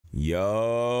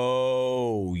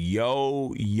Yo,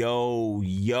 yo, yo,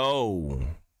 yo.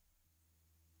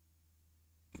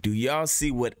 Do y'all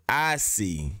see what I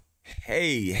see?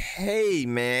 Hey, hey,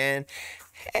 man.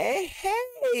 Hey,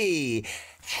 hey.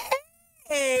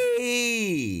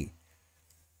 Hey.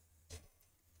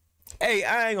 Hey,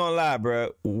 I ain't gonna lie, bro.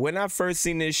 When I first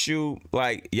seen this shoe,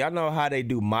 like, y'all know how they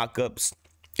do mock-ups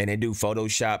and they do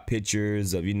Photoshop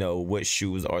pictures of, what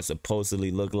shoes are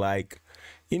supposedly look like.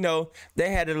 They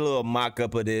had a little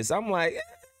mock-up of this. I'm like,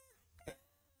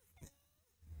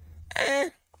 I'm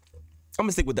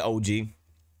gonna stick with the OG.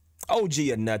 OG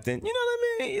or nothing. You know what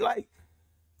I mean? Like,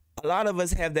 a lot of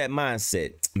us have that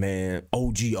mindset. Man,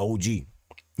 OG, OG.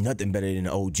 Nothing better than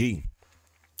the OG.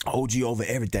 OG over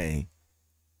everything.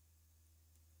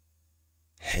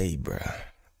 Hey, bruh.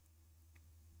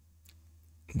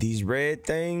 These red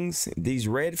things, these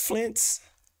red Flints.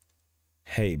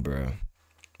 Hey, bruh.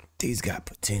 These got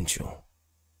potential.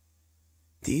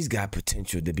 These got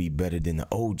potential to be better than the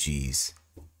OGs.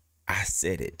 I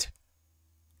said it.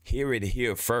 Hear it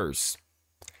here first.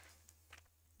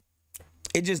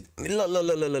 It just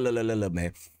look,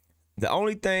 man. The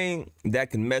only thing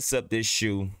that can mess up this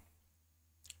shoe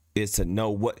is to know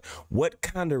what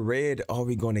kind of red are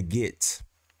we gonna get.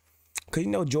 Cause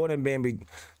Jordan Brand be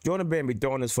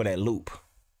throwing us for that loop.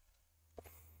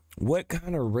 What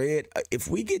kind of red? If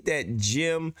we get that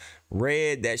gym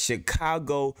red, that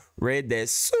Chicago red, that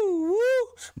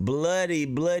bloody,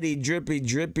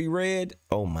 drippy red.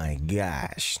 Oh my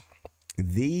gosh.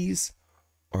 These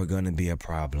are gonna be a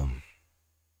problem.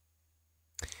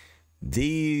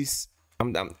 These,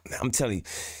 I'm telling you,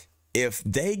 if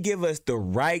they give us the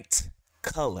right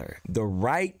color, the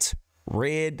right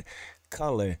red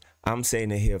color, I'm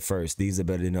saying it here first. These are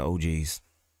better than the OGs.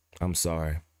 I'm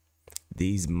sorry.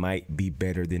 These might be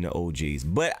better than the OGs,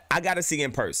 but I gotta see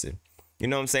in person. You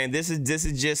know what I'm saying? This is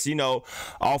just,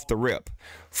 off the rip.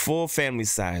 Full family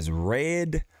size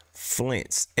red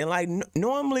Flints. And like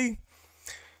normally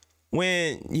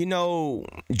when,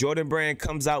 Jordan Brand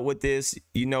comes out with this,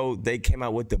 they came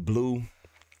out with the blue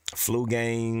flu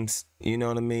games. You know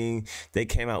what I mean? They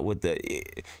came out with the,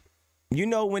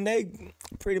 when they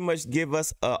pretty much give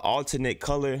us an alternate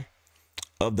color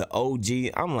of the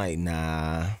OG, I'm like,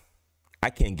 nah, I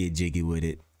can't get jiggy with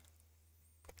it.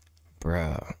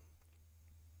 Bruh.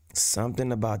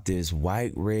 Something about this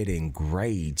white, red, and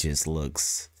gray just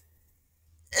looks...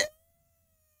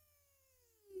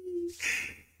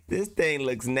 This thing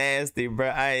looks nasty, bro.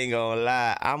 I ain't gonna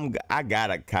lie. I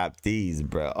gotta cop these,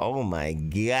 bro. Oh my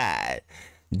God.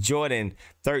 Jordan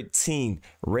 13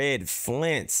 red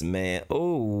Flints, man.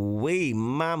 Oh, wee,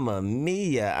 mama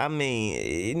mia. I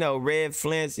mean, red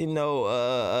Flints, goddamn,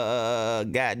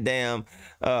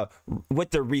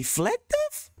 with the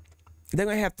reflective? They're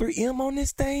gonna have 3M on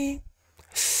this thing?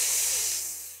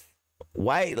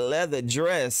 White leather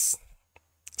dress,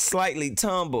 slightly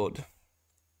tumbled.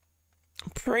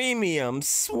 Premium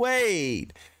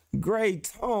suede, gray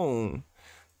tongue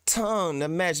to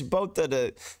match both of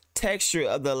the texture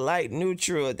of the light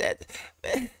neutral. That,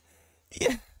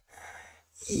 yeah,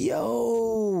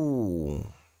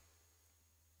 yo,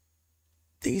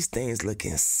 these things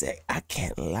looking sick. I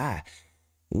can't lie.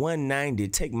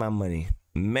 $190. Take my money.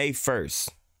 May 1st.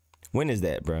 When is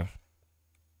that, bro?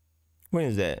 When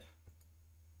is that?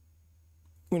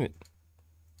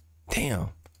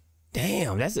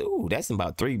 Damn, that's in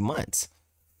about 3 months.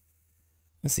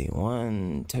 Let's see,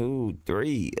 1, 2,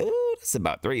 3. Ooh, that's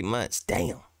about 3 months.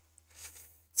 Damn.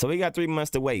 So we got 3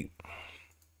 months to wait.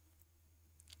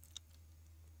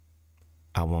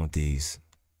 I want these.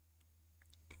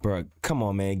 Bro, come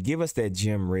on, man. Give us that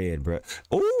gem red, bro.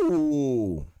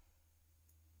 Ooh.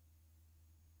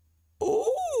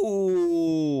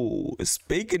 Ooh.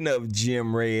 Speaking of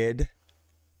gem red,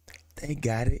 they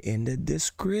got it in the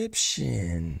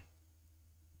description.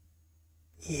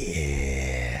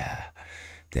 Yeah,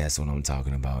 that's what I'm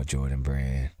talking about, Jordan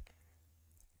Brand.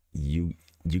 You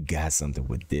got something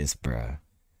with this, bruh.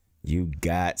 You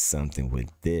got something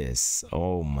with this.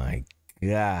 Oh my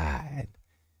God.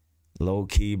 Low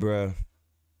key, bruh.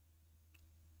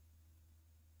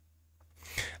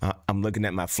 I'm looking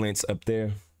at my Flints up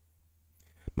there.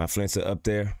 My Flints are up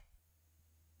there.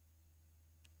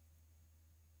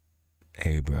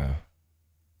 Hey, bruh.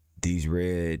 These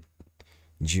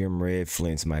gym red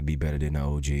Flints might be better than the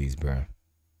OGs, bro.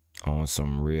 On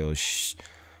some real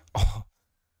oh.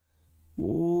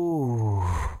 Ooh.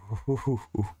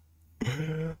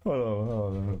 Hold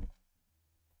on.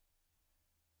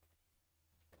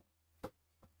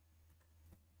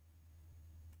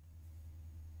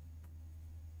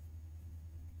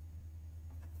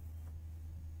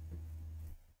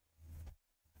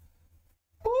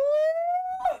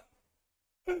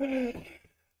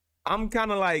 I'm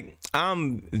kind of like,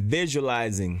 I'm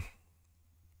visualizing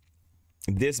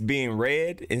this being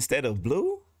red instead of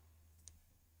blue.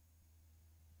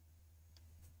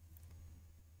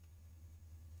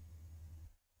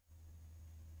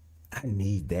 I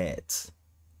need that.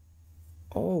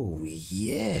 Oh,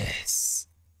 yes.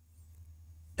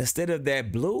 Instead of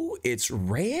that blue, it's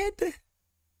red.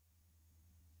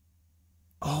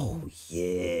 Oh,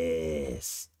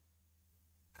 yes.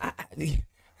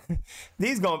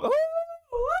 These gonna.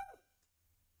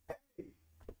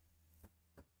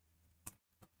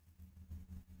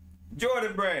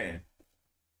 Jordan Brand.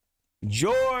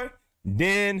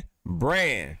 Jordan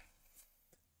Brand.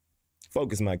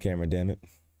 Focus my camera, damn it.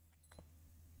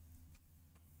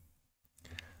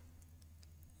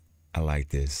 I like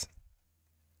this.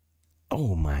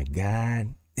 Oh my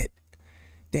God.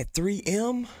 That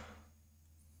 3M.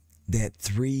 That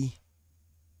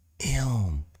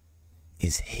 3M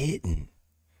is hitting.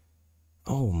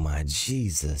 Oh my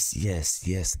Jesus. Yes,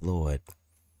 yes, Lord.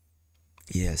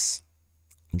 Yes.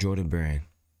 Jordan Brand.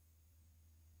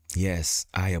 Yes,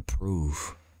 I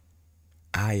approve.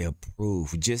 I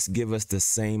approve. Just give us the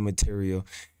same material.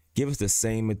 Give us the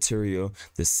same material,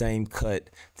 the same cut,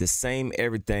 the same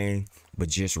everything, but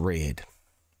just red.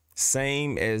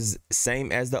 Same as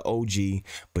the OG,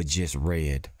 but just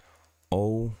red.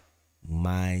 Oh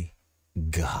my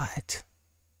God.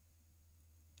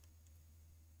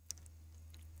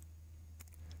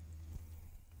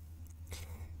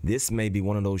 This may be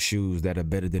one of those shoes that are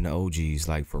better than the OGs.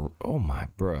 Like, for, oh my,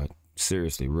 bruh.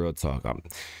 Seriously, real talk.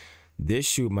 This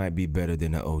shoe might be better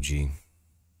than the OG.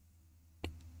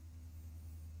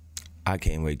 I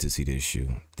can't wait to see this shoe.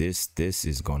 This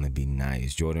is gonna be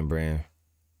nice. Jordan Brand.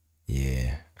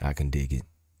 Yeah, I can dig it.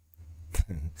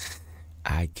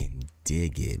 I can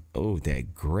dig it. Oh,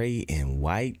 that gray and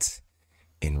white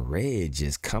and red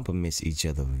just complements each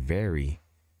other very,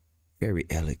 very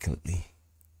eloquently.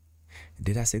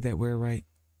 Did I say that word right?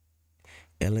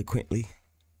 Eloquently.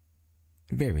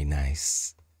 Very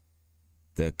nice.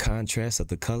 The contrast of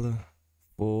the color,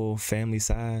 full family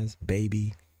size,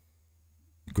 baby,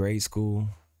 grade school,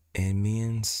 and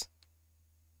men's.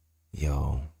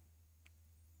 Yo.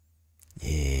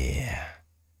 Yeah.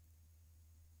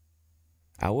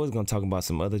 I was going to talk about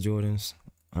some other Jordans.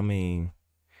 I mean,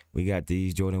 we got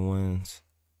these Jordan ones.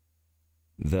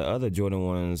 The other Jordan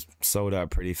ones sold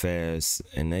out pretty fast,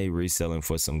 and they reselling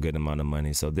for some good amount of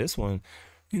money. So this one,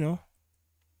 you know,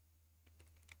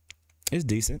 it's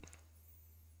decent.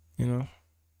 You know,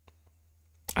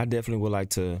 I definitely would like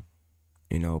to,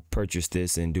 you know, purchase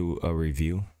this and do a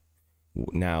review.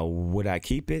 Now, would I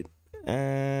keep it?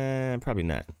 Probably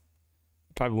not.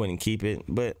 Probably wouldn't keep it,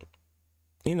 but,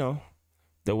 you know,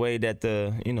 the way that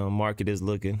the, you know, market is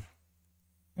looking,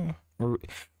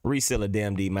 reseller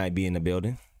DammnDee might be in the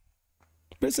building.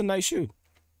 But it's a nice shoe.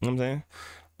 You know what I'm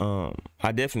saying?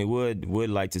 I definitely would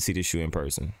like to see this shoe in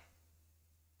person.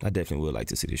 I definitely would like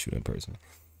to see this shoe in person.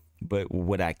 But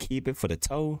would I keep it for the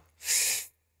toe?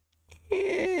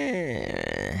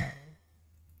 Yeah.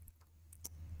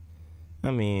 I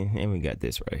mean, and we got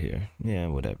this right here. Yeah,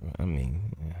 whatever. I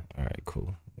mean, yeah. All right,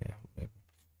 cool. Yeah, whatever.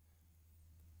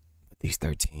 But these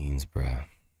 13s, bruh.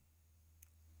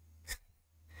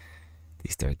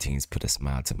 These 13s put a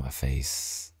smile to my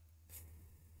face.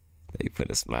 They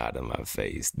put a smile to my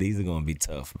face. These are gonna be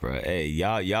tough, bro. Hey,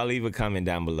 y'all leave a comment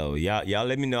down below. Y'all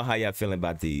let me know how y'all feeling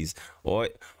about these. Or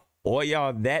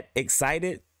y'all that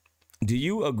excited? Do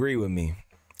you agree with me?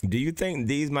 Do you think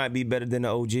these might be better than the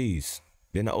OGs?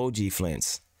 Than the OG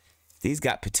Flints? These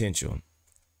got potential.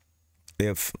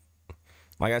 If,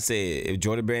 like I said, if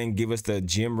Jordan Brand give us the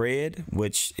gem red,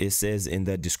 which it says in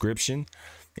the description,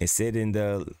 it said in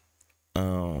the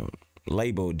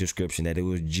label description that it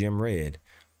was gem red,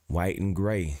 white and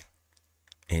gray.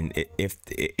 And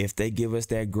if they give us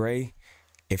that gray,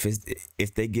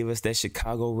 if they give us that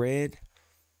Chicago red,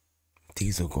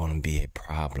 these are going to be a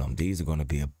problem. These are going to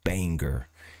be a banger.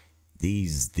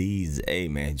 These, hey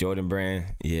man, Jordan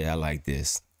Brand, yeah, I like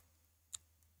this.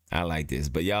 I like this.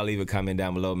 But y'all leave a comment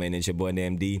down below, man. It's your boy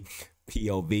DammnDee,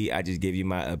 POV. I just gave you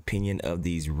my opinion of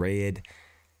these red.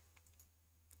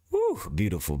 Ooh,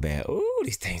 beautiful bad. Ooh,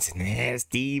 these things are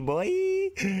nasty, boy.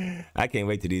 I can't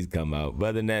wait till these come out. But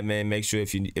other than that, man, make sure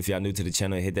if y'all new to the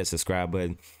channel, hit that subscribe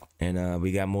button. And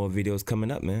we got more videos coming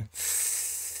up, man.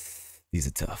 These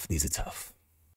are tough. These are tough.